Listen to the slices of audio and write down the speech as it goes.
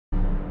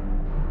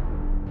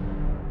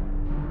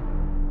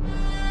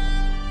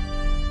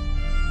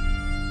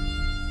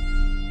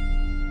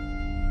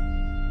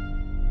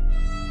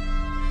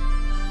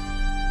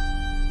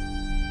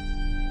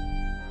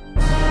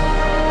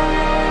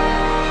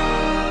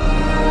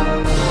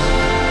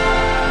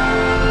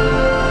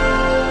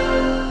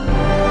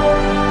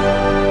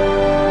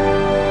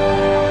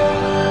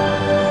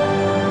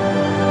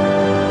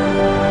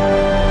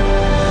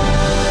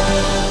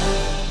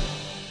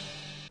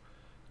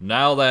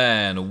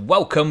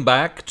welcome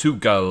back to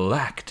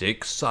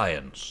Galactic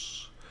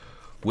Science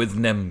with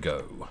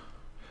Nemgo.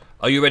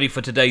 Are you ready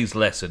for today's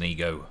lesson,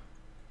 Ego?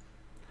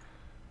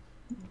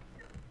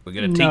 We're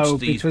going to teach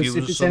these viewers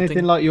if it's something.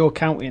 anything like you're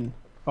counting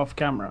off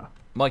camera.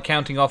 My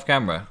counting off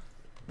camera?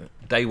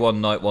 Day one,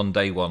 night one,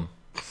 day one.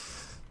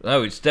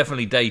 No, it's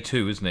definitely day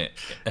two, isn't it?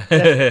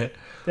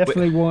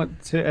 Definitely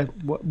want to.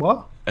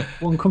 What?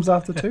 One comes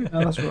after two?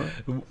 No, that's right.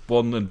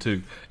 1 and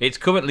 2. It's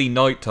currently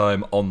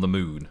nighttime on the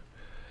moon.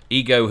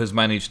 Ego has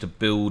managed to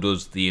build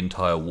us the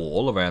entire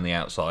wall around the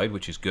outside,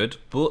 which is good,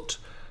 but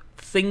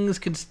things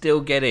can still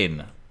get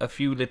in. A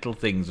few little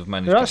things have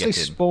managed They're to actually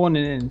get in.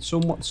 spawning in.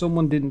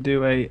 Someone didn't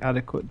do a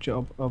adequate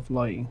job of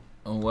lighting.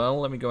 Oh,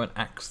 well, let me go and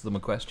ask them a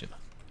question.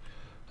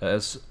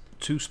 There's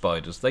 2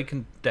 spiders. They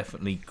can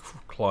definitely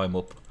climb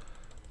up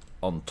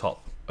on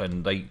top,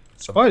 and they...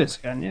 Spiders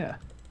can, yeah.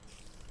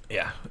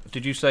 Yeah.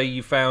 Did you say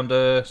you found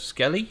a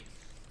skelly?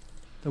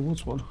 There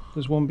was one.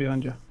 There's one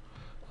behind you.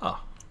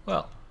 Ah,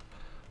 well.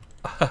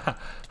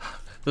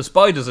 The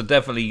spiders are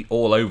definitely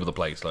all over the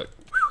place, like,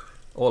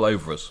 all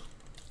over us.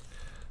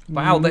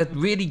 Wow, they're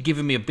really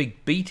giving me a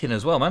big beating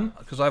as well, man,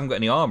 because I haven't got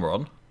any armour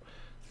on.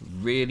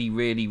 Really,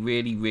 really,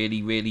 really,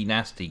 really, really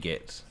nasty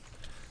gets.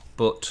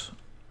 But...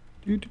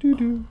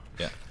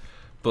 yeah.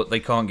 But they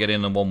can't get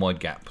in a 1 wide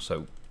gap,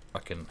 so I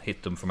can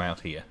hit them from out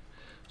here.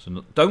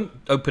 So don't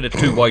open a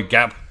 2 wide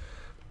gap.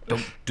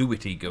 Don't do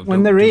it, Ego.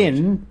 When they're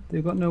in,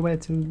 they've got nowhere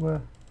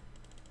to...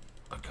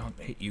 I can't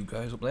hit you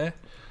guys up there.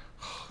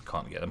 I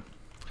can't get them.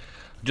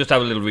 Just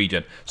have a little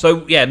regen.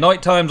 So, yeah,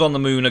 night times on the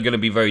moon are going to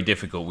be very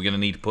difficult. We're going to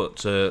need to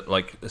put,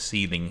 like, a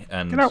ceiling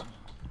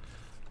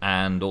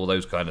and all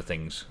those kind of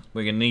things.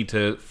 We're going to need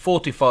to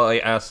fortify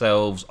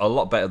ourselves a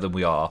lot better than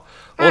we are.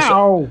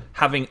 Also,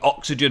 having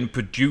oxygen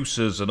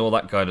producers and all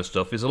that kind of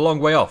stuff is a long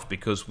way off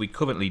because we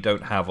currently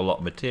don't have a lot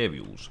of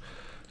materials.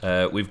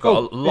 We've got a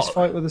lot. Let's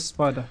fight with a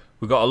spider.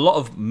 We've got a lot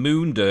of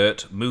moon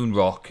dirt, moon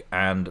rock,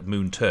 and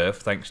moon turf,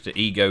 thanks to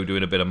Ego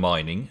doing a bit of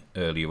mining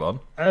earlier on.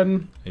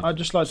 I'd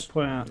just like to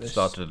point out this.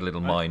 Started a little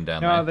mine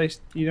down there.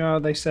 You know how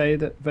they say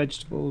that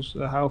vegetables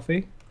are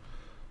healthy?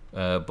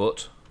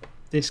 But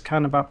this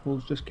can of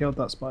apples just killed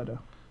that spider.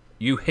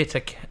 You hit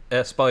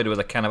a spider with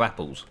a can of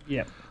apples?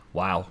 Yep.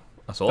 Wow,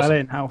 that's awesome. That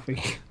ain't healthy.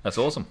 That's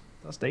awesome.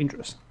 That's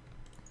dangerous.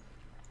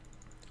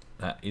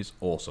 That is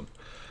awesome.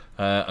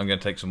 I'm going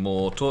to take some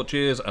more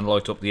torches and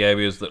light up the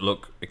areas that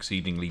look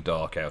exceedingly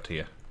dark out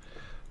here.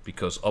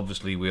 Because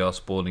obviously we are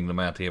spawning them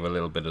out here a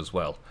little bit as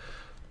well.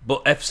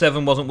 But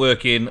F7 wasn't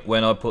working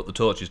when I put the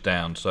torches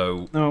down,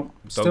 so... No,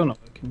 still not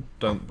working.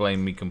 Don't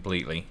blame me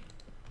completely.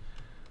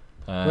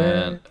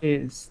 Where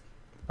is...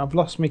 I've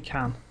lost my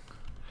can.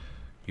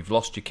 You've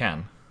lost your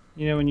can?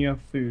 You know when you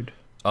have food.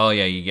 Oh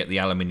yeah, you get the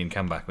aluminium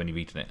can back when you've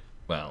eaten it.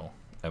 Well,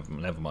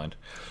 never mind.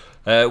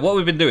 What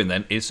we've been doing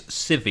then is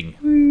sieving.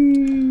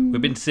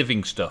 We've been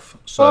sieving stuff.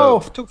 So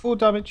took 4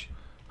 damage.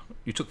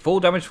 You took 4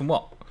 damage from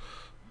what?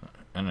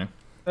 I don't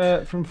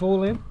know. From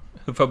falling.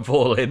 From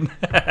falling.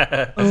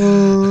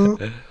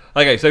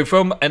 Okay, so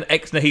from an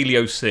ex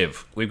nihilo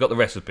sieve, we've got the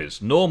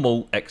recipes.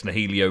 Normal ex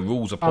nihilo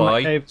rules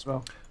apply. Cave as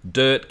well.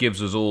 Dirt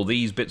gives us all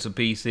these bits and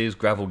pieces.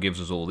 Gravel gives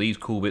us all these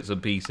cool bits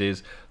and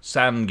pieces.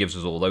 Sand gives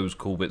us all those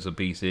cool bits and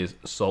pieces.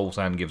 Soul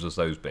sand gives us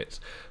those bits.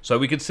 So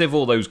we could sieve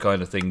all those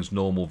kind of things,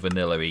 normal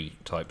vanilla-y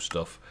type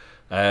stuff.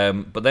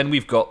 But then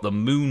we've got the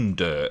moon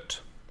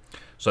dirt.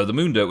 So the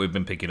moon dirt we've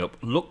been picking up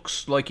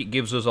looks like it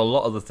gives us a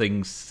lot of the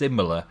things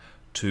similar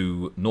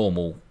to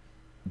normal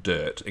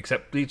dirt,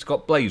 except it's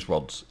got blaze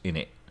rods in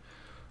it,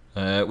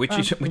 which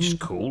is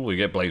cool. We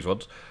get blaze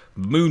rods.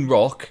 Moon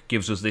rock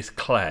gives us this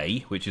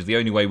clay, which is the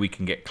only way we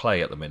can get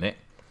clay at the minute,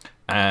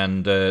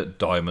 and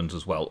diamonds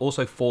as well.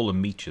 Also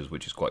fallen meteors,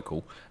 which is quite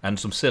cool, and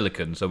some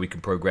silicon, so we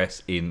can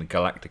progress in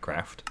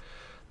Galacticraft.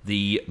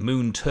 The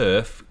moon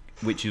turf,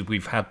 which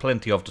we've had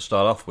plenty of to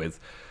start off with,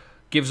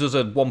 gives us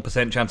a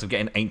 1% chance of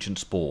getting ancient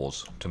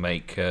spores to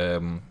make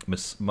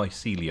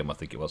mycelium, I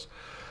think it was.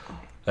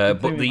 But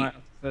the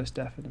first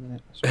death in a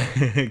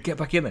minute. Get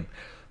back in then.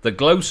 The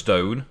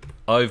glowstone,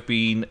 I've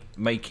been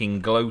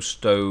making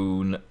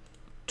glowstone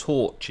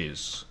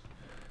torches,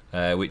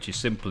 which is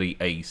simply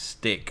a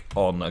stick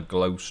on a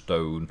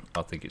glowstone.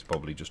 I think it's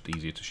probably just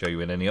easier to show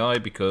you in any eye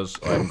because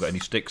I haven't got any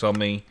sticks on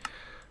me.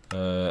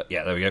 Yeah,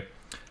 there we go.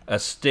 A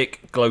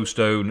stick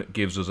glowstone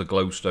gives us a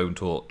glowstone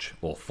torch,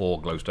 or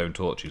 4 glowstone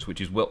torches, which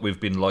is what we've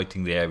been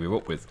lighting the area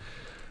up with.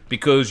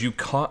 Because you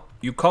can't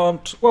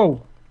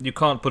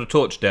put a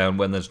torch down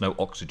when there's no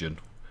oxygen,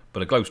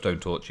 but a glowstone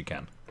torch you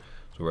can.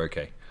 So we're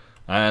okay.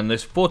 And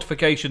this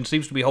fortification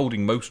seems to be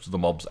holding most of the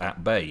mobs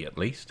at bay, at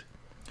least,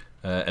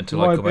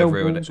 until I come over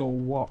here and or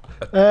what?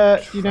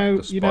 You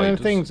know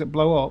things that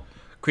blow up.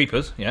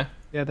 Creepers, yeah.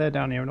 Yeah, they're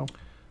down here and all.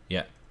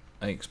 Yeah,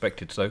 I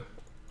expected so.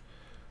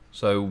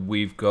 So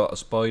we've got a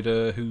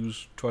spider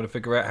who's trying to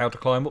figure out how to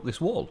climb up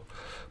this wall.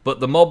 But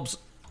the mobs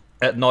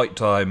at night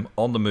time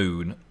on the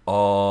moon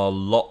are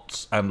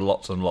lots and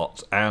lots and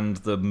lots, and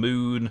the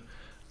moon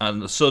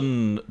and the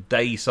sun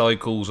day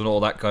cycles and all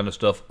that kind of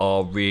stuff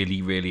are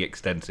really, really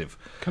extensive.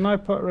 Can I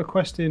put a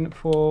request in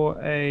for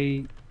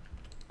a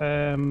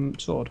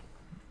Sword.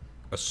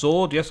 A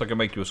sword? Yes, I can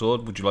make you a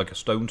sword. Would you like a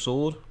stone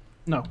sword?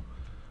 No.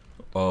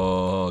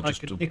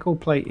 Just like a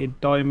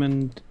nickel-plated,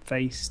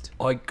 diamond-faced.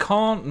 I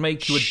can't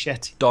make you a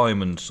Shetty.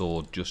 diamond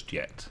sword just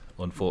yet,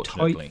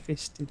 unfortunately.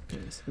 Tight-fisted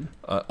person.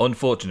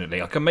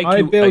 Unfortunately, I can make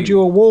I build you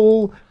a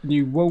wall, and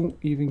you won't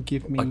even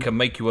give me. I can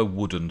make you a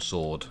wooden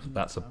sword.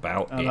 That's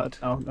about it.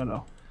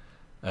 No.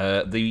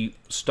 The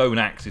stone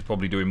axe is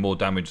probably doing more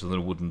damage than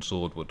a wooden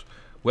sword would.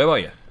 Where are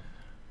you?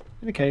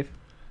 In a cave.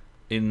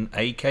 In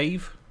a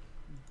cave?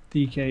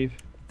 The cave.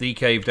 The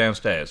cave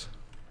downstairs.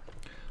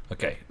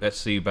 Okay, let's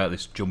see about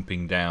this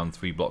jumping down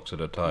 3 blocks at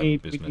a time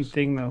business. We need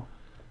thing though.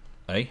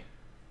 Eh?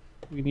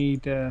 We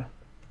need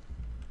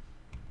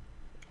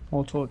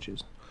more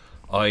torches.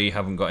 I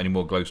haven't got any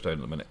more glowstone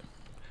at the minute.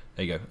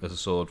 There you go. There's a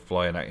sword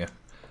flying at you.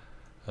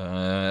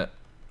 I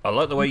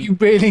like the way you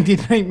really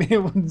did make me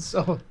a wooden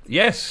sword.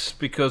 Yes,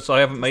 because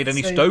I haven't made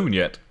any stone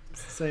yet.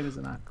 It's the same as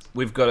an axe.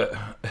 We've got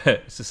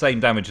it's the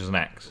same damage as an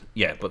axe.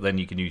 Yeah, but then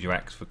you can use your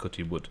axe for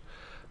cutting wood.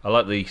 I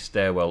like the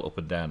stairwell up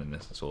and down in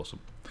this. It's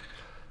awesome.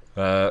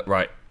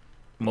 Right,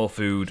 more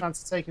food.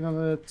 Chance of taking on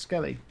a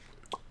skelly.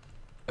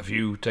 Have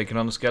you taken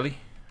on a skelly?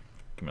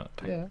 Give me that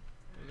tank. Yeah.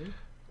 Really?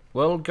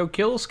 Well, go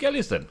kill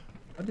skellies then.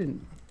 I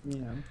didn't,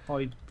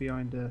 hide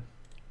behind a.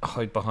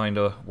 Hide behind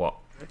a what?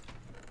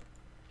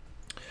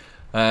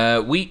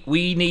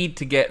 We need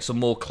to get some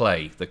more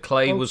clay. The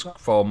clay was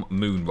from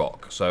moon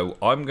rock, so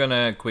I'm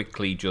gonna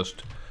quickly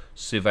just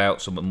sieve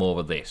out some more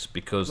of this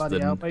because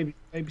baby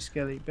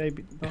skelly,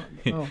 baby.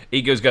 No.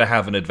 Ego's gonna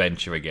have an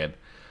adventure again.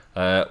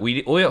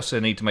 We also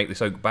need to make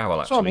this oak barrel.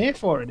 That's what I'm here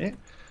for, innit?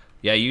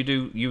 Yeah, you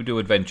do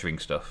adventuring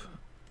stuff.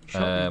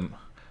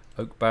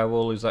 Oak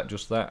barrel, is that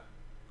just that?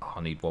 Oh,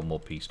 I need one more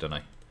piece, don't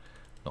I?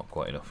 Not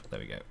quite enough. There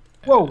we go.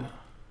 Whoa.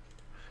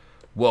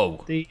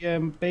 Whoa. The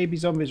baby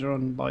zombies are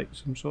on like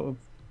some sort of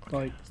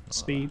like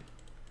speed.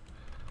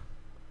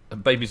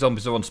 Baby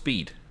zombies are on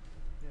speed.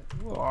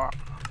 Yeah.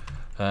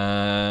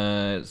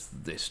 It's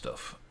this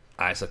stuff.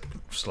 It's a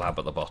slab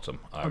at the bottom.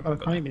 I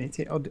can't even hit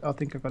it. I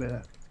think I've got it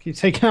there. Keep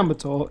taking out my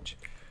torch.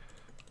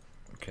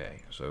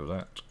 Okay, so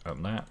that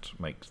and that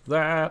makes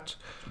that.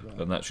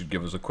 And that should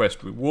give us a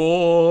quest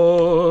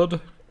reward.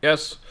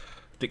 Yes.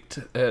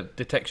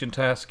 Detection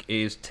task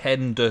is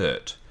 10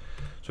 dirt.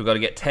 So we've got to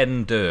get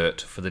 10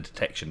 dirt for the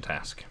detection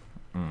task.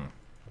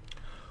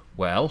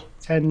 Well.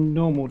 10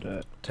 normal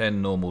dirt.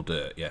 10 normal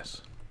dirt,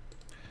 yes.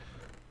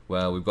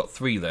 Well, we've got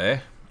 3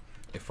 there.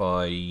 If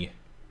I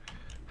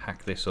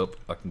hack this up,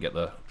 I can get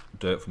the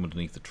dirt from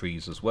underneath the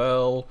trees as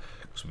well.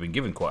 Because we've been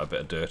given quite a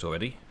bit of dirt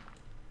already.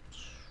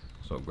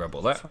 So I'll grab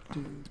all that.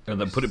 And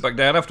then put it back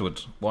down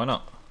afterwards. Why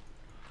not?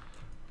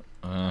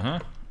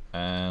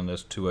 And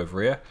there's 2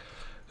 over here.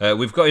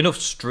 We've got enough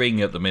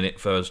string at the minute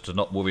for us to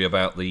not worry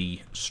about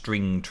the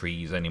string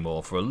trees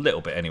anymore. For a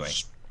little bit anyway.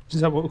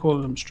 Is that what we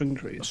call them? String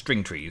trees?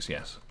 String trees,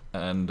 yes.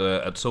 And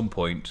at some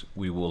point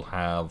we will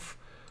have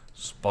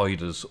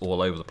spiders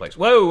all over the place.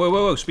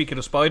 Whoa. Speaking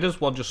of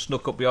spiders, one just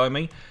snuck up behind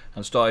me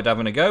and started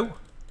having a go.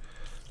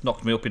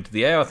 Knocked me up into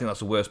the air. I think that's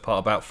the worst part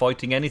about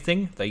fighting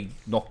anything. They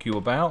knock you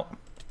about.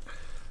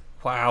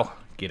 Wow.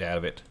 Get out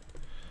of it.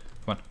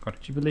 Come on. Do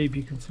you believe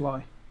you can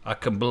fly? I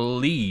can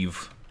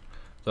believe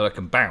that I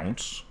can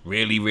bounce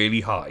really,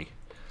 really high.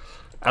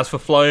 As for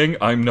flying,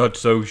 I'm not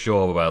so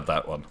sure about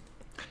that one.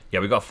 Yeah,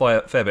 we got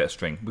a fair bit of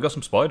string. We got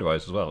some spider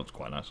eyes as well. It's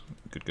quite nice.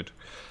 Good.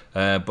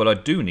 But I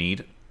do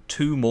need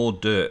 2 more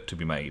dirt to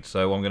be made.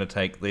 So I'm going to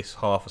take this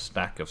half a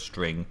stack of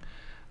string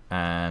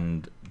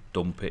and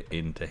dump it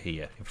into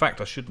here. In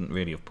fact, I shouldn't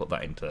really have put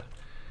that into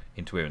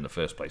here in the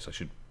first place. I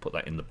should put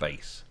that in the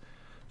base.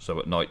 So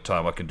at night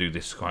time I can do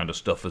this kind of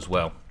stuff as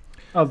well.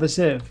 Oh, the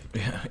sieve.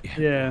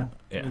 Yeah.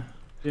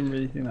 Didn't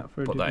really think that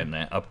through. Put that in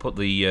there. I put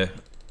the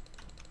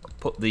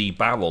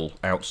barrel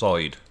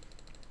outside.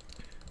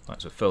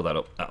 Right, so fill that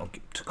up. That'll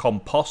get to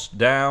compost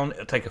down.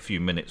 It'll take a few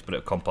minutes, but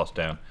it'll compost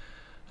down.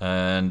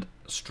 And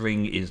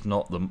string is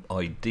not the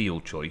ideal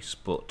choice,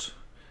 but.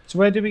 So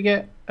where did we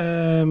get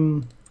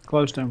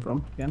glowstone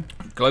from again?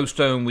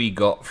 Glowstone we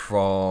got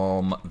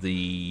from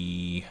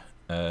the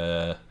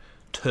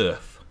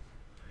turf.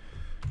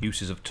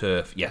 Uses of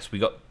turf. Yes, we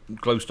got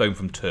glowstone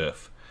from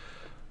turf.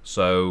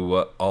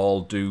 So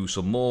I'll do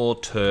some more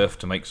turf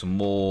to make some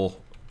more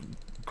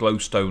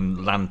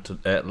glowstone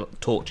lantern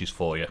torches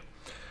for you.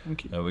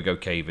 Thank you. There we go,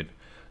 caving.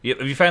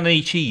 Have you found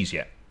any cheese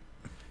yet?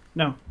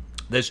 No.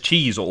 There's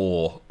cheese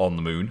ore on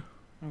the moon.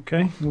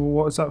 Okay. Well,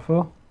 what is that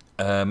for?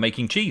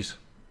 Making cheese.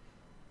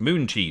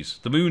 Moon cheese.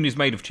 The moon is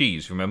made of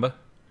cheese, remember?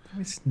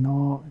 No, it's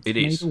not. It's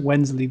made is. of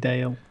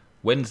Wensleydale.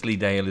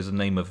 Wensleydale is the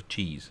name of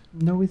cheese.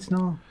 No, it's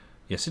not.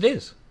 Yes, it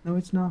is. No,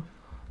 it's not.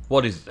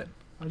 What is it then?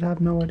 I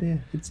have no idea.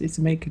 It's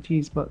a make of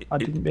cheese, but I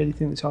didn't really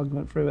think this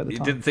argument through at the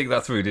time. You didn't think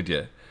that through, did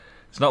you?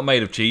 It's not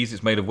made of cheese,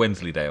 it's made of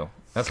Wensleydale.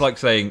 That's like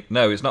saying,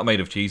 no, it's not made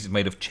of cheese, it's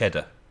made of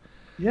cheddar.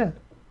 Yeah.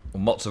 Or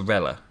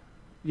mozzarella.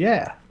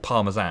 Yeah.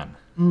 Parmesan.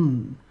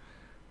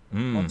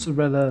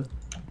 Mozzarella.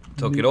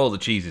 Talking all the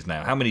cheeses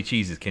now. How many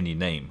cheeses can you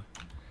name?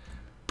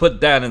 Put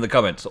down in the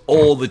comments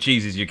all the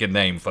cheeses you can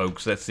name,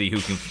 folks. Let's see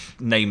who can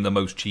name the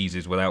most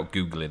cheeses without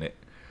Googling it.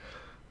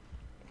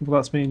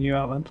 Well, that's me and you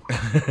out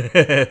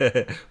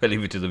then. We'll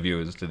leave it to the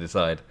viewers to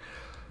decide.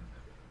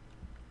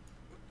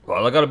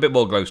 Well, I got a bit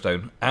more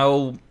glowstone.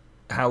 How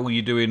are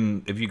you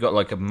doing? Have you got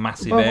like a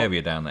massive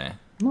area down there?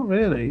 Not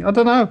really. I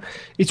don't know.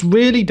 It's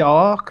really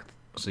dark.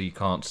 So you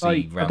can't see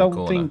Like, round I don't the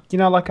corner. think, you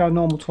know, like our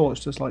normal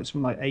torch does like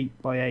something like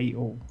 8 by 8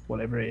 or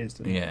whatever it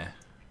is. Yeah.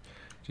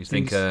 Do you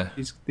think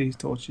these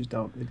torches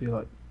don't? They do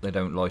like they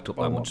don't light up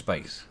that much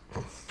space?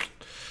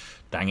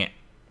 Dang it.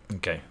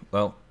 Okay.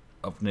 Well,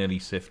 I've nearly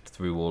sifted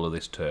through all of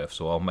this turf,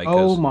 so I'll make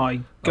us my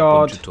a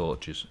god! bunch of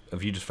torches.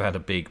 Have you just found a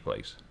big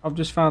place? I've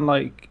just found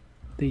like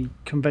the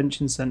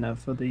convention centre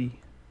for the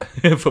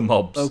for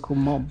mobs. local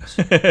mobs.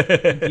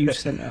 Youth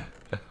centre.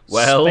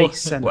 Well,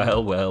 Space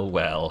centre.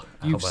 well.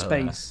 Youth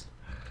space.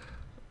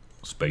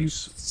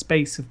 Space.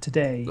 Space of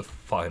today. The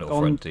final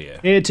Gone, frontier.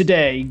 Here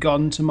today,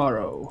 gone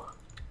tomorrow.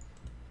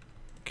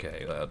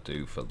 Okay, that'll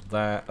do for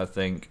that. I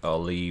think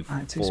I'll leave.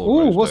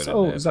 Oh, what's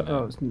is that?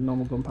 Oh, it's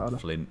normal gunpowder.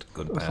 Flint,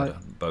 gunpowder,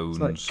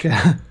 bones.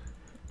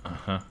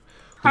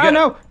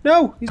 Oh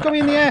no! He's got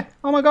me in the air.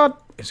 Oh my god!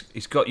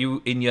 It's got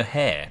you in your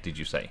hair. Did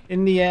you say?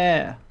 In the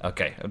air.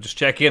 Okay, I'm just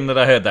checking that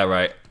I heard that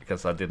right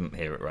because I didn't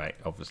hear it right.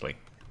 Obviously.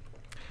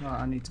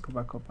 Right, I need to go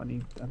back up. I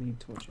need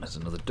torches. There's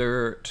another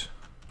dirt.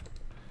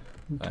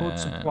 Torch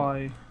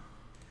supply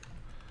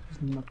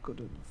is not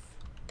good enough.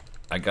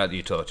 I got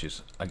you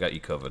torches. I got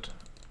you covered.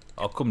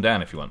 I'll come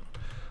down if you want.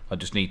 I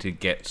just need to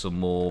get some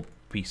more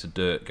piece of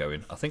dirt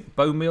going. I think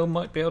bone meal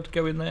might be able to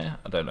go in there.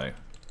 I don't know.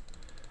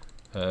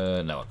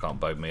 No, I can't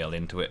bone meal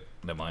into it.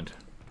 Never mind.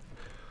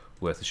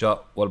 Worth a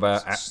shot. What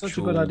about Such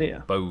a good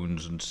idea.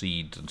 bones and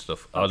seeds and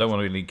stuff? I don't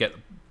want to really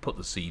put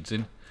the seeds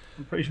in.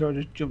 I'm pretty sure I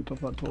just jumped off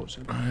that torch.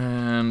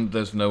 And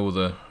there's no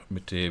other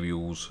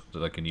materials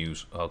that I can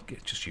use. I'll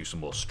just use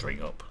some more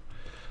string up.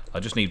 I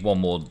just need one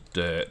more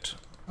dirt.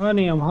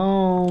 Honey, I'm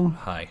home.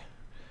 Hi.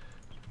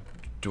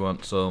 Do you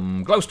want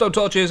some glowstone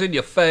torches in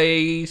your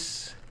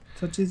face?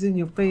 Touches in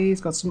your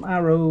face. Got some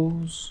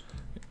arrows.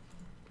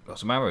 Got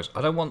some arrows. I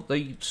don't want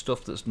the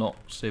stuff that's not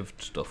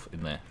sieved stuff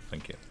in there.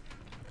 Thank you.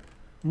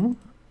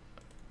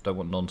 Don't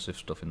want non-sieved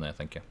stuff in there.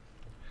 Thank you.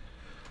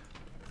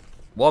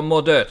 One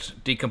more dirt.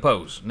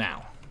 Decompose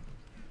now.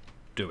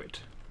 Do it.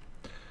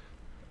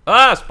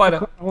 Ah,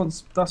 spider.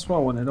 That's what I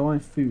wanted. I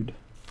wanted food.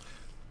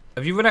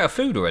 Have you run out of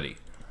food already?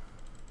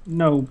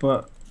 No,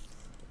 but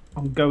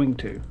I'm going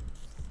to.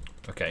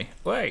 Okay.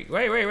 Wait.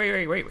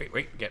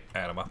 Get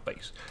out of my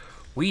face.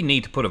 We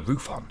need to put a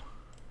roof on.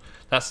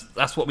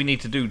 That's what we need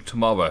to do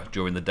tomorrow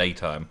during the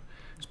daytime.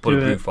 Is put a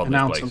roof on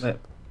this place.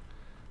 Lip.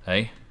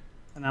 Hey?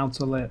 An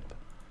outer lip.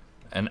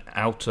 An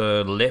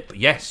outer lip?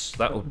 Yes,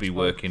 that would be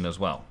working as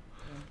well.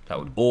 That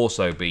would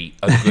also be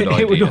a good idea.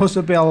 It would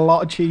also be a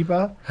lot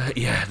cheaper.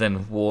 Yeah,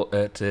 than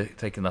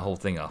taking the whole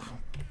thing off.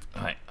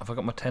 Alright, have I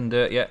got my 10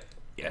 dirt yet?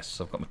 Yes,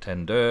 I've got my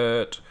 10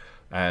 dirt.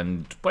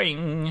 And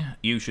bing!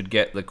 You should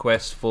get the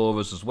quest for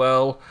us as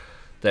well.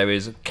 There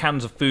is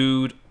cans of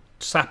food,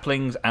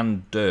 saplings,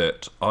 and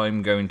dirt.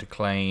 I'm going to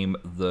claim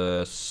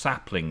the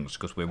saplings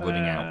because we're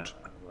running out.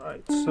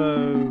 Right,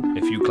 so...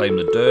 If you claim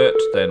the dirt,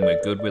 then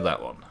we're good with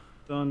that one.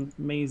 Done.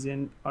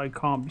 Amazing. I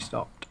can't be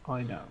stopped.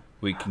 I know.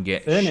 We can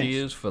get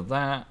shears for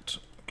that.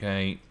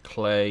 Okay,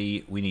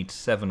 clay. We need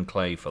 7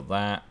 clay for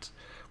that.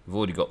 We've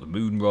already got the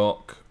moon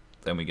rock.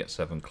 Then we get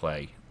 7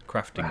 clay.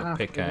 Crafting a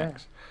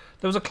pickaxe.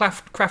 There was a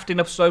crafting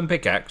of stone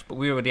pickaxe, but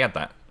we already had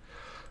that.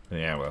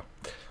 Yeah,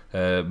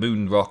 well.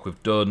 Moon rock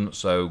we've done,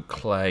 so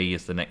clay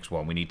is the next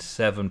one. We need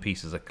 7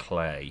 pieces of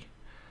clay.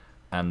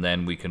 And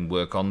then we can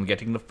work on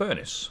getting the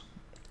furnace.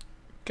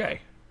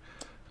 Okay.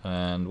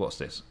 And what's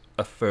this?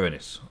 A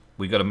furnace.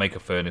 We've got to make a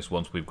furnace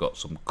once we've got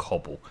some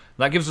cobble.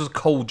 That gives us a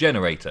coal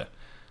generator.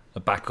 A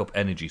backup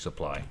energy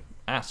supply.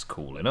 That's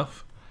cool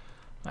enough.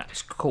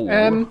 That's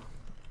cool.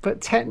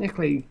 But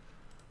technically,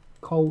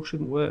 coal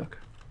shouldn't work.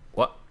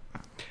 What?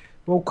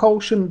 Well, coal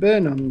shouldn't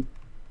burn on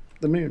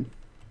the moon.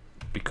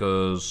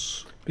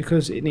 Because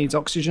it needs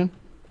oxygen.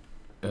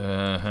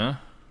 Uh-huh.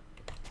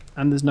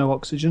 And there's no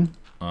oxygen.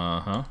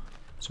 Uh-huh.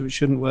 So it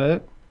shouldn't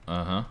work.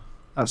 Uh-huh.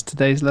 That's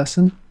today's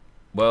lesson.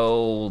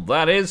 Well,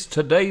 that is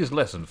today's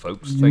lesson,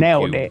 folks.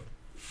 Thank you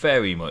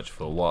very much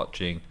for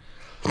watching.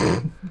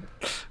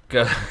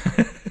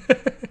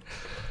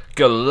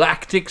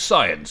 Galactic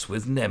Science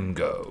with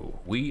Nemgo.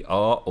 We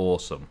are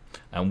awesome.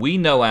 And we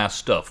know our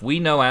stuff. We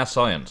know our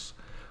science.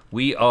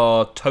 We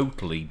are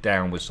totally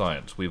down with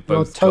science. We've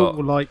both got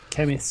like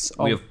chemists.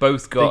 We have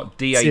both got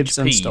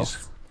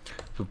DHPs.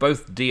 We're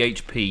both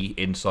DHP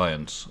in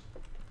science.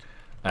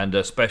 And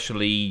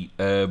especially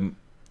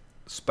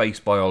space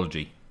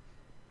biology.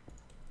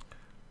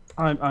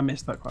 I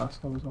missed that class.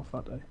 I was off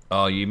that day.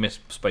 Oh, you missed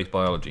space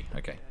biology.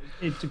 Okay.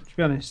 To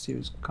be honest, it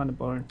was kind of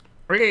boring.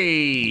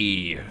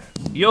 Hey,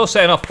 you're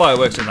setting off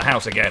fireworks in the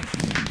house again.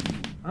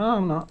 Oh,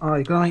 I'm not. Oh,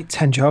 you're going to make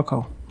 10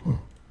 charcoal.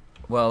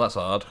 Well, that's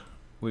hard.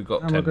 We've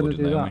got 10 wood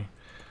in there, haven't we?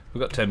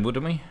 We've got 10 wood,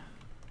 haven't we?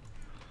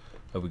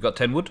 Have we got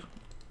 10 wood?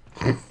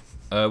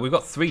 We've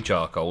got 3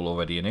 charcoal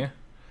already in here.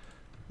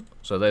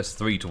 So there's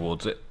 3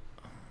 towards it.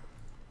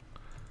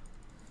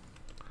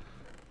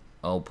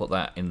 I'll put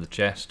that in the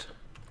chest.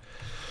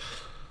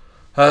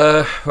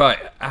 Right,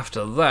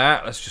 after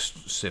that, let's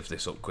just sieve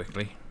this up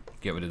quickly.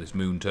 Get rid of this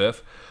moon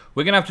turf.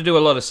 We're going to have to do a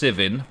lot of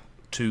sieving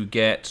to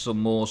get some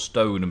more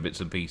stone and bits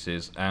and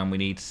pieces, and we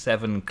need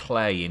 7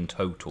 clay in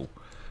total.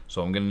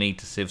 So I'm going to need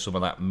to sieve some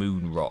of that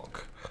moon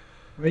rock.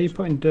 Where are you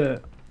putting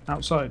dirt?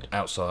 Outside?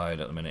 Outside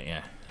at the minute,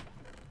 yeah.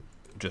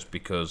 Just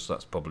because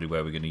that's probably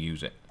where we're going to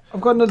use it.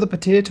 I've got another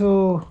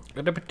potato.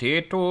 Got a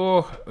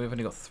potato. We've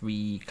only got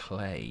 3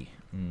 clay.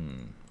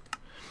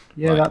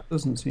 Yeah, Right. that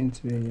doesn't seem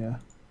to be...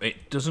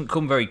 It doesn't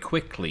come very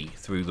quickly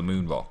through the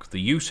moon rock. The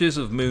uses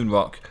of moon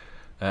rock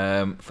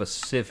for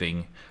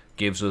sieving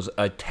gives us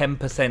a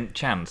 10%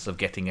 chance of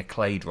getting a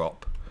clay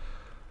drop.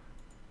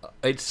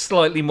 It's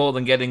slightly more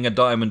than getting a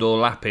diamond or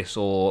lapis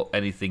or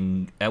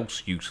anything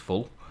else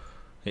useful.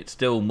 It's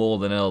still more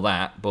than all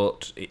that,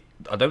 but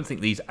I don't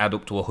think these add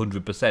up to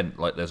 100%,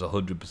 like there's a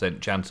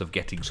 100% chance of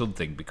getting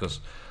something, because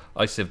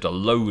I sieved a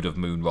load of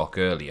moon rock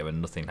earlier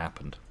and nothing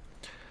happened.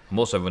 I'm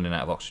also running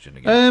out of oxygen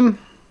again.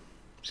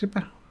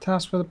 Super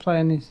task for the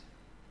player needs.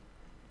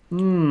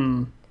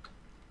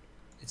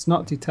 It's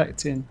not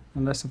detecting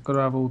unless I've got to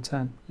have all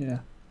 10. Yeah.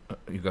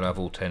 You've got to have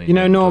all 10 in You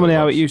know, your normally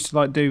how it toolbox. used to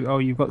like do, oh,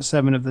 you've got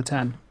 7 of the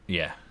 10.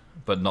 Yeah,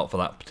 but not for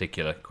that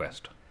particular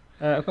quest.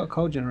 I've got a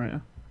coal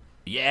generator.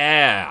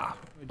 Yeah!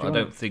 Do I you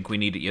don't want? think we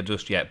need it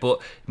just yet, but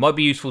it might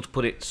be useful to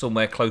put it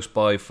somewhere close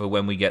by for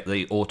when we get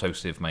the auto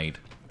sieve made.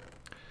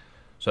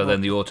 So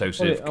then the auto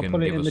sieve I'll can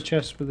put it give in us... the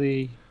chest for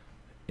the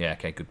Yeah,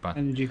 okay, good plan.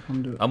 energy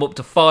conduit. I'm up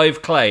to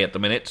 5 clay at the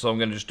minute, so I'm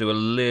going to just do a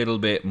little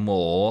bit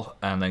more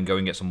and then go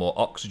and get some more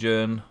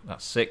oxygen.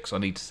 That's 6. I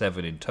need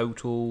 7 in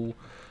total.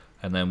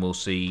 And then we'll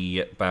see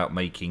about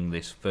making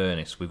this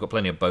furnace. We've got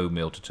plenty of bone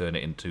meal to turn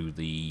it into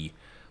the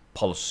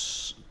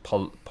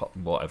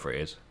whatever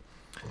it is.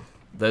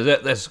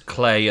 There's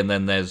clay and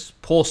then there's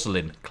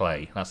porcelain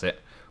clay. That's it.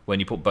 When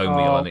you put bone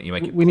meal on it, you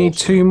make it We need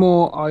porcelain. 2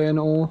 more iron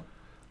ore.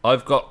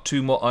 I've got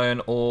 2 more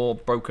iron ore,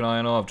 broken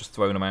iron ore. I've just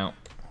thrown them out.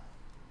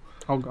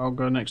 I'll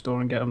go next door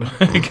and get them.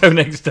 Go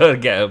next door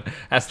and get them.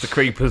 Ask the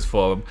creepers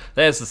for them.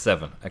 There's the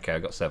 7. Okay, I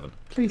got 7.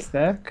 Please,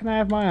 there. Can I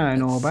have my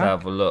iron ore Let's back?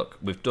 have a look.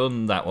 We've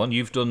done that one.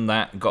 You've done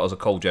that. Got us a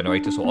coal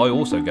generator, so I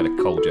also get a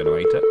coal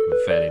generator.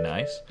 Very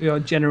nice. We are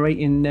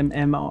generating them the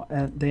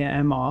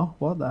MR.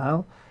 What the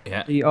hell?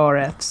 Yeah. The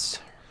RFs.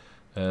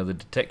 The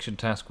detection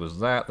task was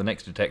that. The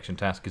next detection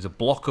task is a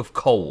block of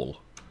coal.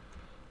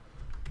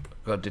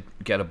 Got to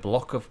get a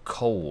block of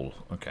coal.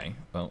 Okay,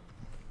 well,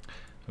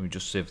 let me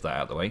just sieve that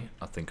out of the way.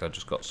 I think I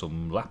just got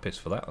some lapis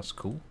for that. That's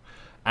cool.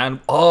 And,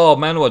 oh,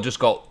 man, I just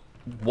got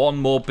 1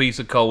 more piece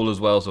of coal as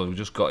well, so we've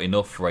just got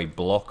enough for a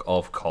block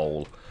of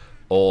coal.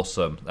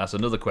 Awesome. That's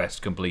another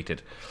quest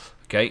completed.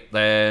 Okay,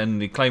 then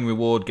the claim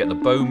reward, get the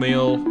bone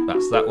meal.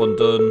 That's that one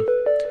done.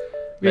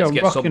 Yeah, Let's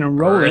get rocking some and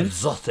rolling.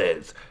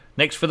 risottos.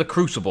 Next for the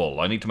crucible.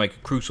 I need to make a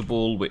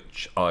crucible,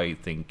 which I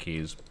think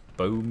is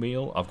bone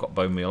meal. I've got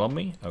bone meal on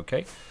me.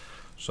 Okay.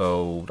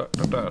 So,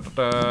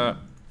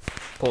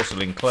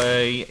 porcelain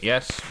clay.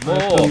 Yes.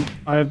 More.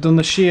 I have done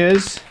the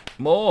shears.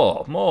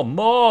 More.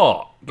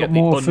 Get the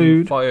more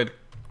food. unfired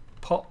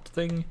pot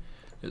thing.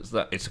 It's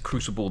a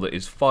crucible that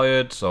is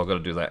fired, so I've got to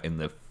do that in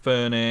the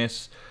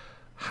furnace.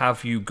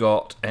 Have you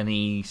got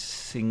any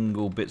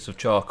single bits of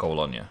charcoal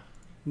on you?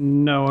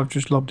 No, I've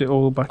just lobbed it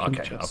all back in the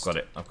Okay, chest.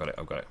 I've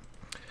got it.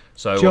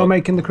 So So you're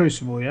making the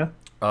crucible, yeah?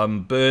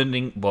 I'm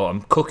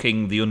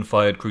cooking the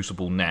unfired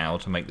crucible now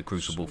to make the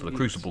crucible for the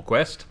crucible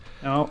quest.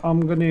 Now I'm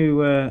going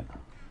to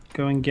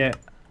go and get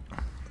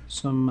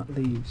some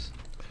leaves.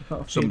 I've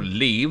got a Some feeling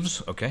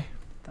leaves, okay.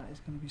 that is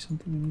going to be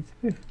something we need to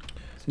do.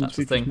 Since That's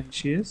the we've thing. just made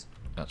shears.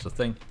 That's the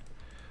thing.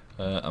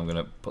 I'm going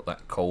to put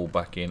that coal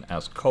back in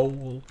as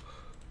coal.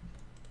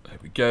 There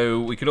we go.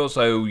 We could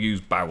also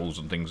use barrels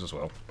and things as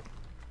well.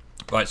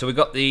 Right, so we've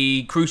got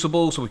the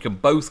crucible, so we can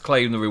both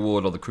claim the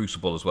reward on the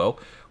crucible as well.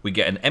 We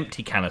get an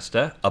empty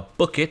canister, a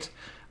bucket,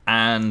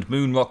 and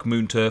moon rock,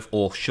 moon turf,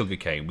 or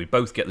sugarcane. We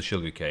both get the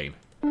sugarcane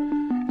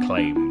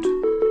claimed.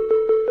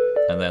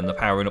 And then the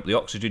powering up the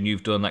oxygen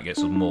you've done, that gets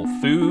us more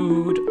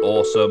food.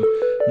 Awesome.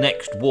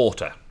 Next,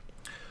 water.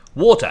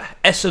 Water,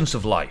 essence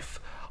of life.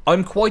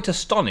 I'm quite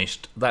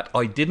astonished that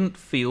I didn't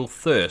feel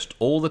thirst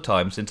all the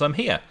time since I'm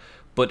here,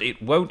 but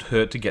it won't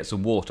hurt to get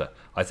some water.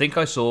 I think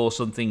I saw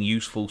something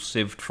useful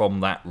sieved from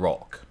that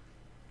rock.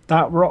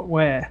 That rock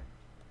where?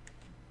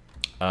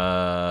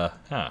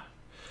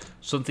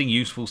 Something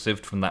useful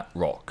sieved from that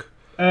rock.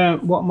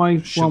 What am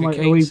I?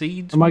 Sugarcane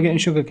seeds? Am I getting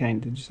sugarcane?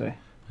 Did you say?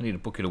 I need a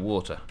bucket of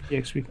water. Yeah,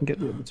 because we can get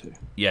the other 2.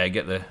 Yeah,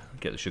 get the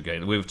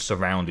sugarcane. We're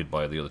surrounded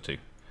by the other 2.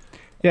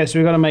 Yeah, so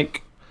we've got to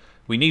make.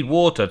 We need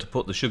water to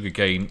put the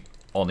sugarcane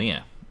on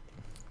here.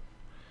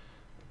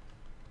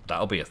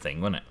 That'll be a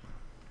thing, won't it?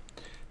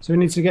 So we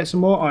need to get some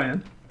more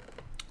iron.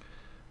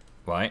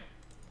 Right.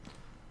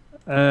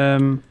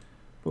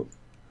 But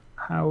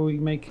how are we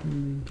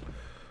making?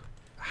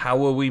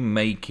 How are we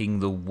making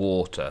the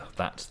water?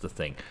 That's the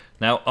thing.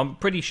 Now, I'm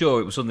pretty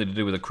sure it was something to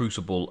do with a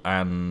crucible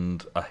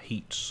and a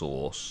heat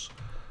source.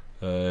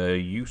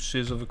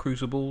 Uses of a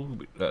crucible,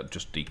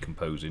 just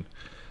decomposing.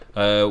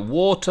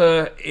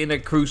 Water in a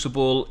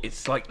crucible,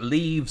 it's like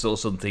leaves or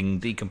something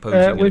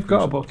decomposing. We've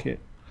got a bucket.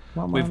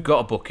 We've got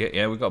a bucket,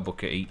 yeah, we've got a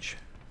bucket each.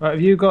 Right,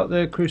 have you got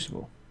the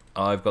crucible?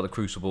 I've got the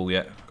crucible,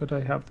 yeah. Could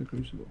I have the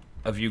crucible?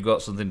 Have you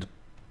got something to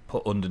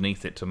put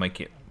underneath it to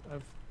make it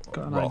I've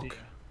got an rock? idea.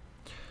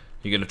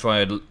 You're going to try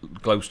a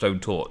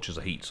glowstone torch as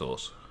a heat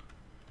source.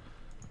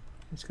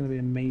 It's going to be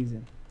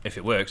amazing. If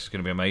it works, it's going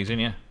to be amazing,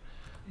 yeah.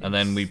 And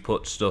then we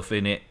put stuff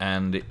in it,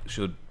 and it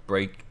should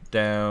break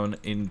down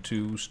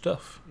into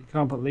stuff. You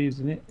can't put leaves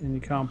in it, and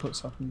you can't put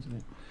saplings in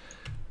it.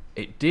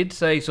 It did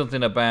say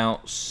something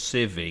about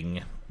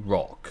sieving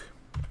rock.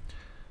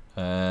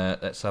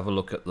 Let's have a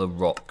look at the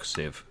rock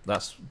sieve.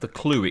 That's the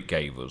clue it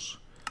gave us.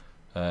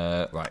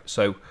 Right,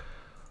 so...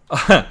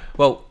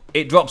 well,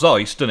 it drops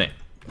ice, doesn't it?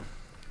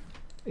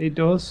 It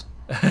does.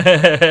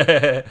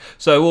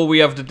 So all we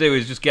have to do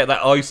is just get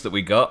that ice that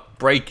we got,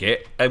 break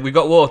it, and we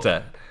got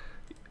water.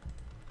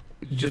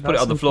 Just put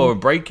it on the floor and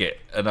break it,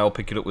 and I'll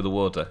pick it up with the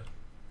water.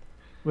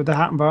 With the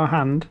hat and bar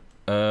hand?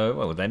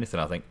 Well, with anything,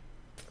 I think.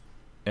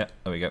 Yeah,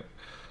 there we go.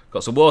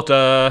 Got some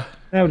water.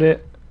 Nailed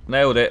it.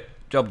 Nailed it.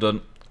 Job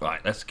done.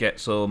 Right, let's get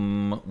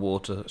some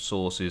water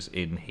sources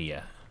in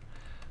here.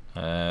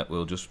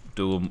 We'll just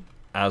do them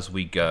as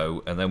we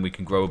go, and then we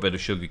can grow a bit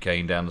of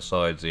sugarcane down the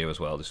sides here as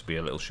well. This will be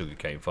a little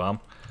sugarcane farm.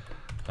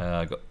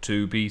 I got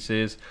 2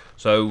 pieces.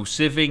 So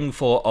sieving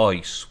for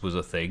ice was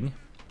a thing.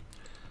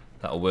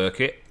 That'll work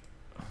it.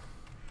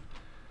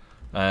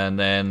 And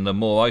then the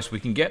more ice we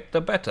can get,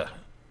 the better.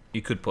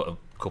 You could put a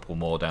couple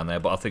more down there,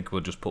 but I think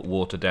we'll just put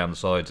water down the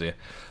sides here.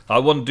 I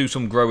want to do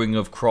some growing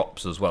of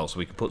crops as well, so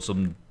we can put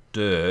some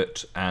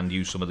dirt and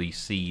use some of these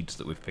seeds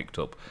that we've picked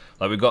up.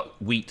 Like we've got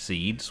wheat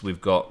seeds,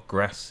 we've got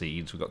grass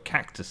seeds, we've got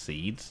cactus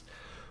seeds,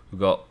 we've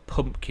got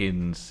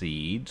pumpkin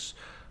seeds.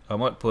 I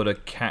might put a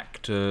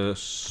cactus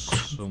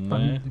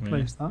somewhere.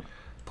 Place that.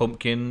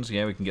 Pumpkins,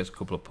 yeah, we can get a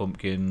couple of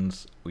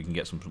pumpkins. We can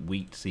get some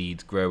wheat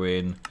seeds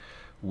growing.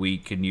 We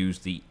can use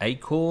the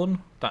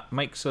acorn. That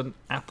makes an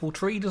apple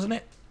tree, doesn't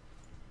it?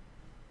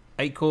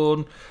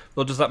 Acorn.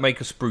 Or does that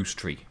make a spruce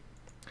tree?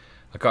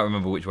 I can't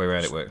remember which way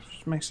around it works.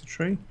 Just makes a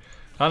tree.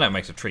 I know it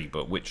makes a tree,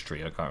 but which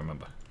tree? I can't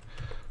remember.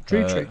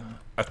 Tree.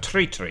 A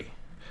tree.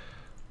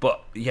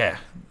 But, yeah.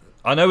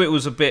 I know it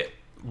was a bit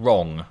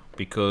wrong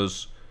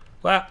because...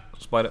 Well,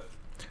 spider.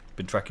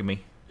 Been tracking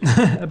me.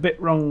 A bit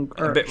wrong.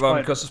 A bit wrong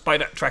because the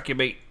spider tracking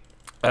me.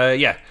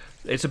 Yeah.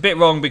 It's a bit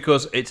wrong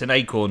because it's an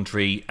acorn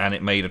tree and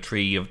it made a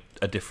tree of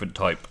a different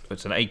type.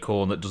 It's an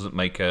acorn that doesn't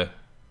make an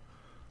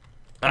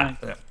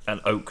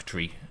oak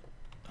tree.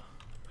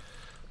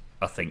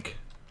 I think.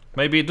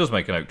 Maybe it does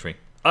make an oak tree.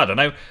 I don't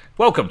know.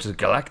 Welcome to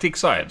Galactic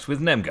Science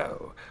with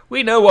Nemgo.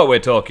 We know what we're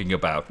talking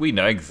about. We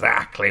know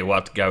exactly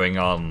what's going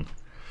on.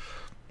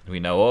 We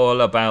know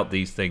all about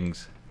these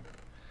things.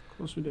 Of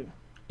course we do.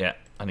 Yeah,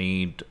 I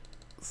need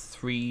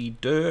 3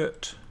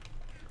 dirt.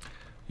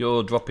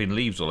 You're dropping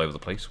leaves all over the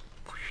place.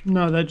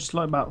 No, they're just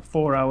like about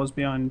 4 hours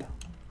behind.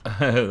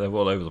 They're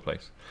all over the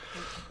place.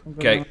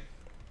 Okay,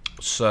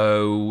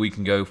 so we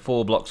can go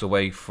 4 blocks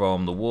away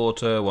from the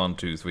water. 1,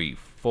 2, 3,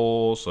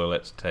 4. So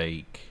let's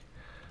take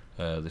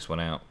this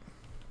one out.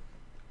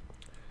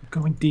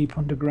 Going deep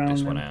underground.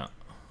 This one out.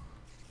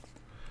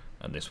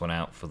 And this one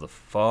out for the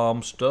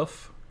farm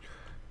stuff.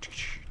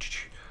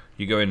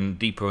 You're going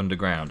deeper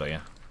underground, are you?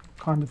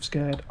 Kind of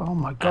scared. Oh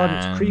my god,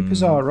 it's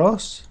creepers are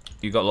us.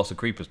 You got lots of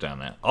creepers down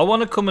there. I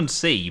want to come and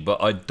see,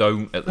 but I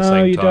don't at the same time.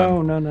 No, you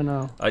don't.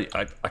 No.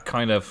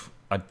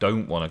 I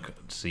don't want to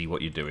see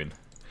what you're doing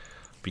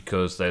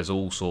because there's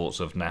all sorts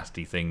of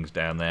nasty things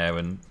down there,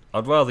 and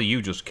I'd rather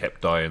you just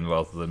kept dying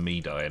rather than me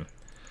dying.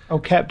 Oh,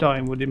 kept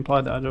dying would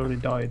imply that I'd already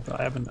died, but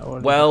I haven't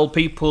already. Well,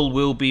 people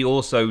will be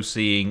also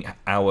seeing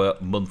our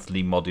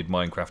monthly modded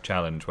Minecraft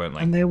challenge, won't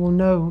they? And they will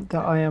know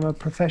that I am a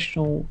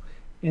professional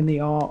in the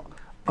art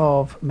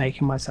of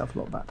making myself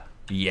look bad.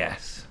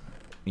 Yes.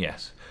 We've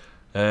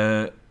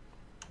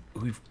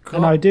got...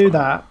 And I do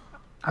that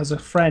as a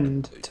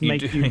friend to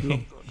make you look.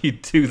 You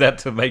do that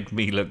to make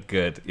me look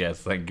good. Yes,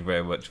 thank you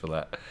very much for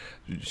that.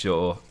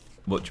 Sure,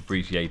 much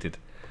appreciated.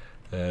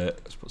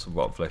 Let's put some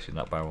rotten flesh in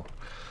that barrel.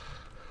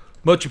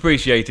 Much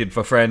appreciated,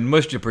 for friend.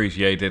 Much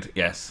appreciated.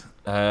 Yes.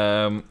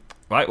 Right.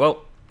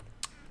 Well,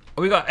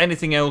 have we got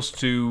anything else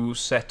to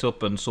set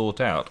up and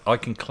sort out? I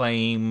can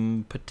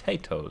claim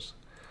potatoes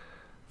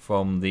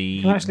from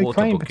the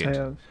water bucket.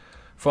 Potatoes.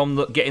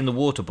 From getting the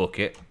water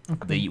bucket,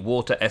 the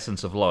water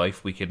essence of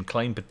life, we can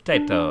claim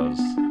potatoes.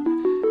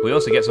 We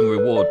also get some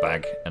reward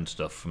bag and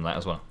stuff from that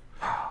as well.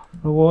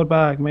 Reward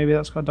bag, maybe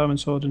that's got a diamond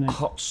sword in it.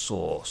 Hot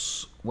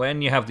sauce.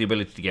 When you have the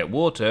ability to get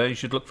water, you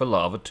should look for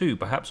lava too.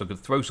 Perhaps I could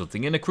throw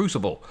something in a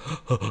crucible.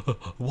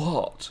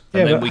 What?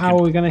 Yeah, but how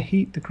are we going to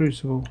heat the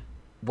crucible?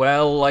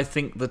 Well, I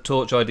think the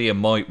torch idea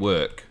might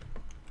work.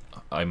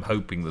 I'm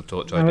hoping the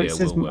torch idea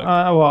will work.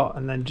 What?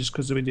 And then just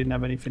because we didn't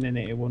have anything in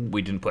it, it wouldn't.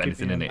 We didn't put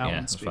anything in it, yeah,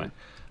 that's fine.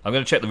 I'm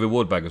going to check the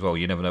reward bag as well.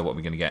 You never know what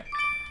we're going to get.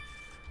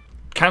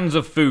 Cans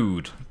of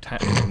food.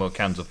 More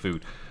cans of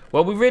food.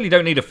 Well, we really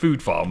don't need a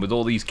food farm with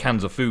all these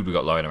cans of food we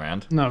got lying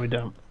around. No, we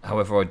don't.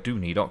 However, I do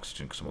need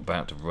oxygen because I'm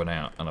about to run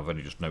out, and I've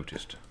only just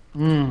noticed.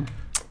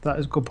 That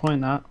is a good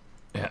point, that.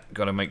 Yeah,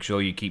 got to make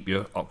sure you keep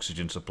your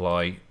oxygen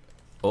supply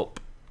up.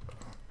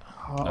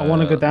 I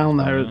want to go down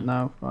there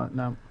now. Right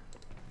now.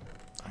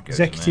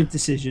 Executive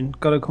decision.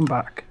 Got to come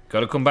back.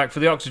 Got to come back for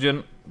the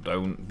oxygen.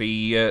 Don't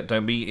be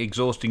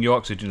exhausting your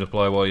oxygen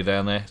supply while you're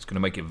down there. It's going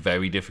to make it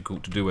very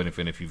difficult to do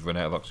anything if you've run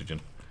out of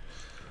oxygen.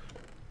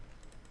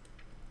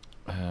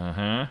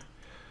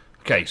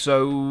 Okay,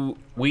 so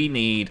we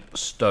need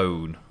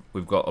stone.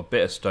 We've got a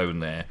bit of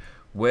stone there.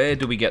 Where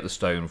do we get the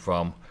stone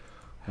from?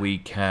 We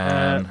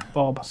can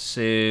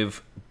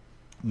sieve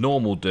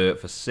normal dirt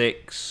for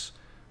 6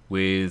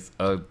 with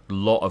a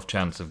lot of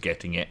chance of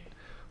getting it.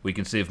 We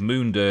can sieve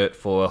moon dirt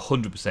for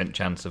 100%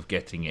 chance of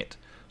getting it.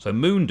 So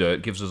moon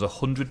dirt gives us a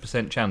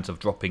 100% chance of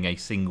dropping a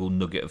single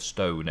nugget of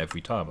stone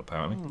every time,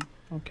 apparently.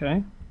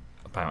 Okay.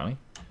 Apparently.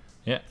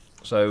 Yeah.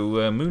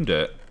 So moon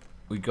dirt.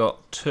 We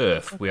got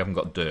turf. We haven't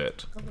got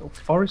dirt. Got a little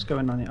forest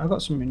going on here. I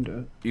got some moon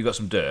dirt. You got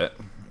some dirt?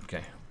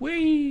 Okay.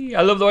 Whee!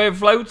 I love the way it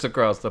floats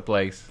across the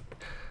place.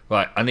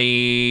 Right, I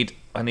need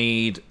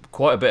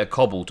quite a bit of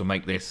cobble to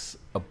make this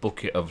a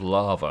bucket of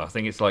lava. I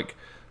think it's like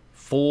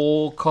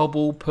 4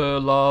 cobble per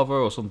lava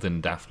or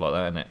something daft like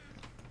that, isn't it?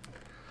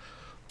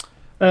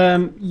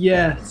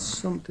 Yeah,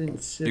 something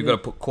silly. You've got to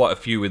put quite a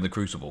few in the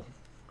crucible.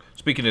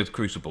 Speaking of the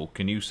crucible,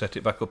 can you set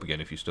it back up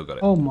again if you still got it?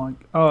 Oh my...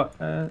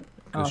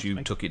 Because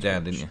you took it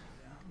down, didn't you?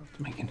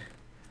 Yeah,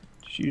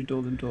 just used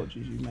all them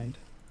torches you made.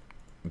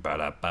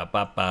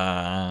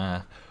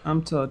 Ba-da-ba-ba-ba.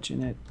 I'm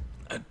touching it.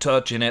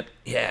 Touching it,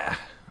 yeah.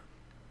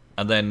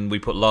 And then we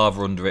put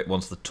lava under it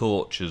once the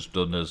torch is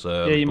done as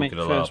a bucket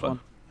of lava. One.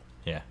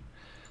 Yeah,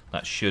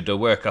 that should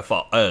work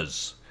for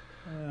us.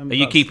 Are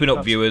you keeping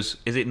up, viewers?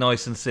 Is it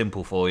nice and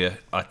simple for you?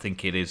 I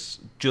think it is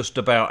just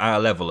about our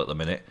level at the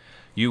minute.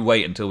 You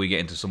wait until we get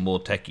into some more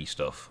techie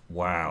stuff.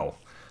 Wow.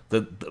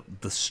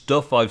 The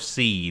stuff I've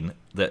seen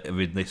that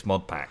are in this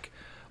mod pack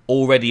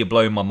already are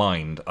blowing my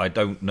mind. I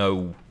don't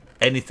know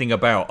anything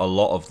about a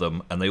lot of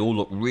them, and they all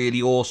look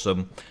really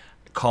awesome.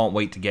 Can't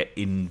wait to get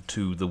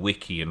into the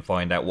wiki and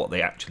find out what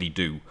they actually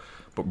do.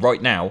 But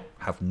right now,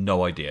 have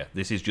no idea.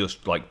 This is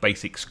just like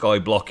basic sky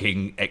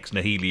blocking, ex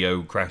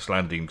nihilo crash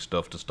landing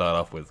stuff to start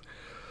off with.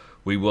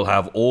 We will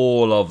have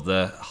all of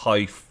the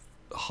high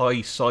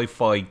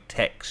sci-fi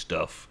tech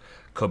stuff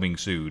coming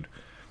soon.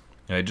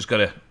 Just got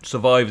to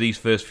survive these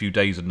first few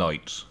days and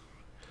nights.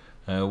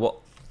 What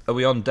are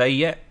we on day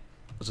yet?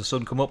 Has the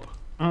sun come up?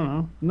 I don't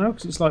know. No,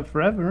 because it's like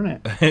forever,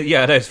 isn't it?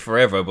 Yeah, it is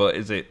forever, but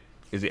is it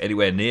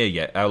anywhere near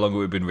yet? How long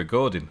have we been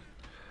recording?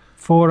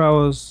 4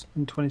 hours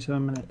and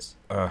 27 minutes.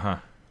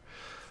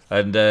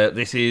 And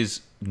this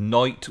is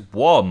night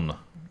 1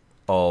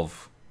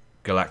 of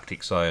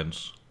Galactic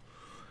Science.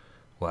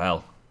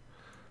 Well,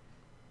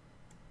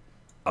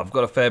 I've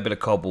got a fair bit of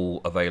cobble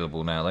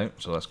available now, though,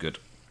 so that's good.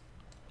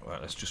 Right,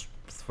 let's just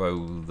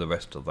throw the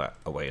rest of that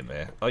away in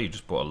there. Oh, you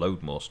just brought a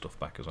load more stuff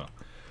back as well.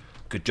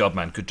 Good job,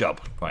 man, good job.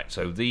 Right,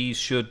 so these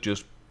should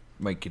just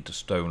make into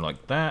stone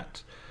like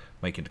that.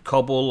 Make into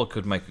cobble. I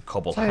could make a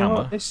cobble hammer.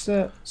 What, this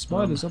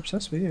spider's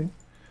obsessed with you.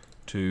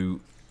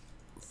 2,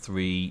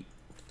 3,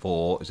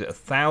 4. Is it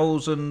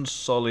 1,000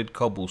 solid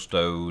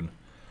cobblestone?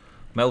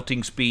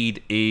 Melting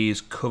speed is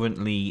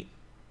currently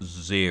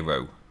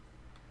 0.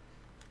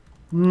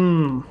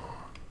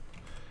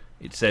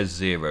 It says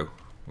 0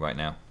 right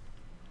now.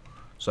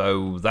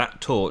 So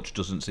that torch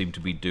doesn't seem to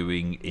be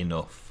doing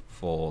enough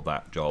for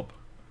that job.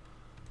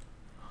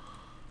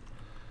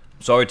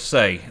 Sorry to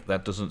say,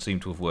 that doesn't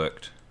seem to have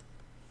worked.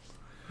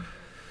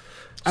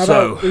 How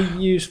about we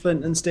use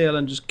flint and steel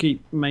and just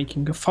keep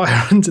making a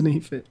fire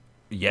underneath it?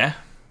 Yeah,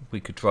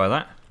 we could try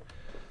that.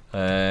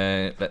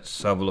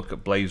 Let's have a look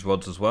at blaze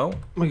rods as well.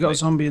 We got a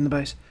zombie in the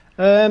base.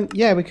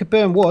 Yeah, we could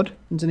burn wood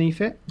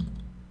underneath it.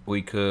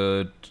 We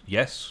could,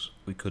 yes,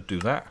 we could do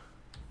that.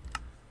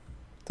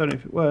 Don't know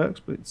if it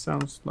works, but it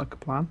sounds like a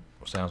plan.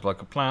 Sounds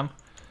like a plan.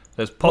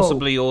 There's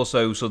possibly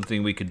also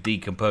something we could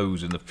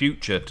decompose in the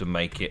future to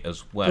make it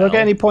as well. Do I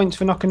get any points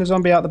for knocking a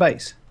zombie out the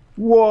base?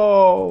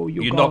 Whoa!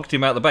 You knocked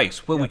him out the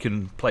base. Well, we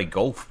can play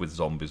golf with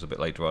zombies a bit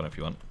later on if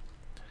you want.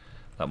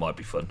 That might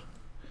be fun.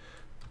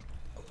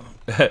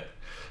 I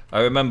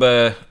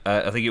remember,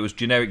 I think it was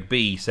Generic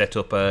B set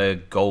up a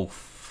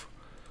golf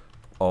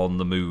on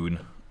the moon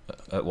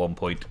at one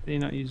point. Do you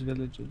not use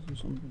villagers or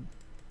something?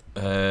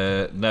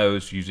 No,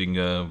 it's using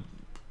a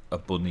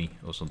bunny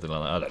or something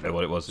like that. I don't know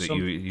what it was that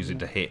you were using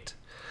to hit.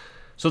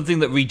 Something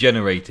that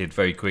regenerated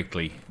very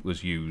quickly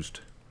was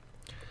used.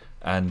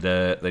 And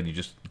then you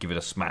just give it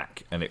a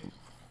smack and it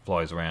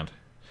flies around.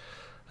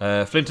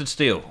 Flint and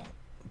steel.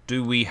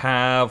 Do we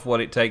have what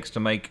it takes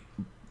to make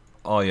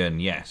iron?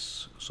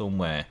 Yes,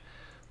 somewhere.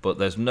 But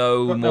there's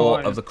no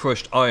more of the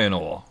crushed iron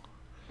ore.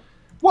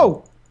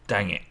 Whoa!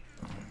 Dang it.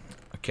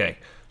 Okay,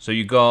 so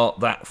you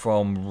got that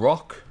from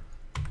rock.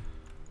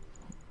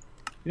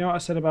 You know what I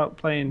said about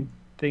playing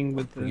thing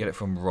with the... We get it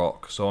from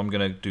rock, so I'm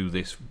going to do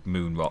this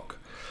moon rock.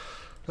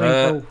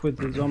 Both with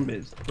the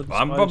zombies.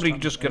 I'm probably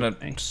just going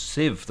to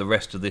sieve the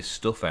rest of this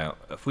stuff out.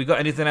 Have we got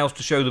anything else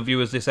to show the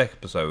viewers this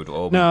episode?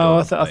 Or no,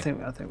 I think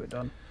we're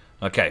done.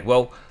 Okay,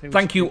 well,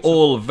 thank you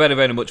all very,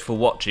 very much for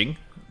watching.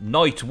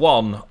 Night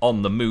 1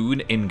 on the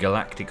moon in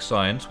Galactic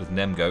Science with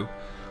Nemgo.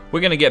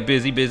 We're going to get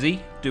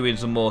busy doing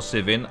some more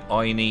sieving.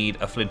 I need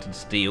a flint and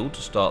steel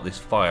to start this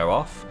fire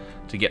off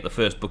to get the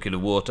first bucket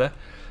of water.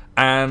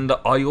 And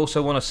I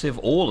also want to sieve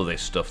all of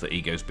this stuff that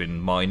Ego's been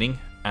mining.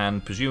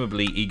 And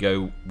presumably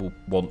Ego will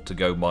want to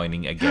go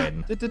mining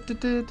again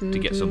to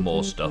get some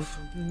more stuff.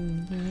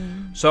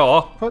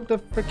 So put the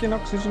freaking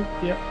oxygen.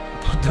 Yeah.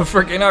 Put the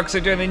freaking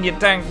oxygen in your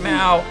tank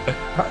now.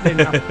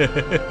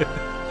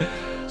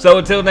 So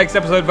until next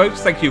episode,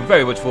 folks, thank you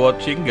very much for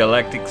watching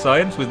Galactic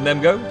Science with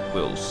Nemgo.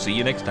 We'll see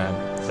you next time.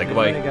 Say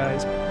goodbye. Hey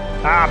guys.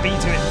 Ah, beat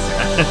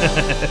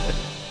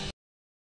it.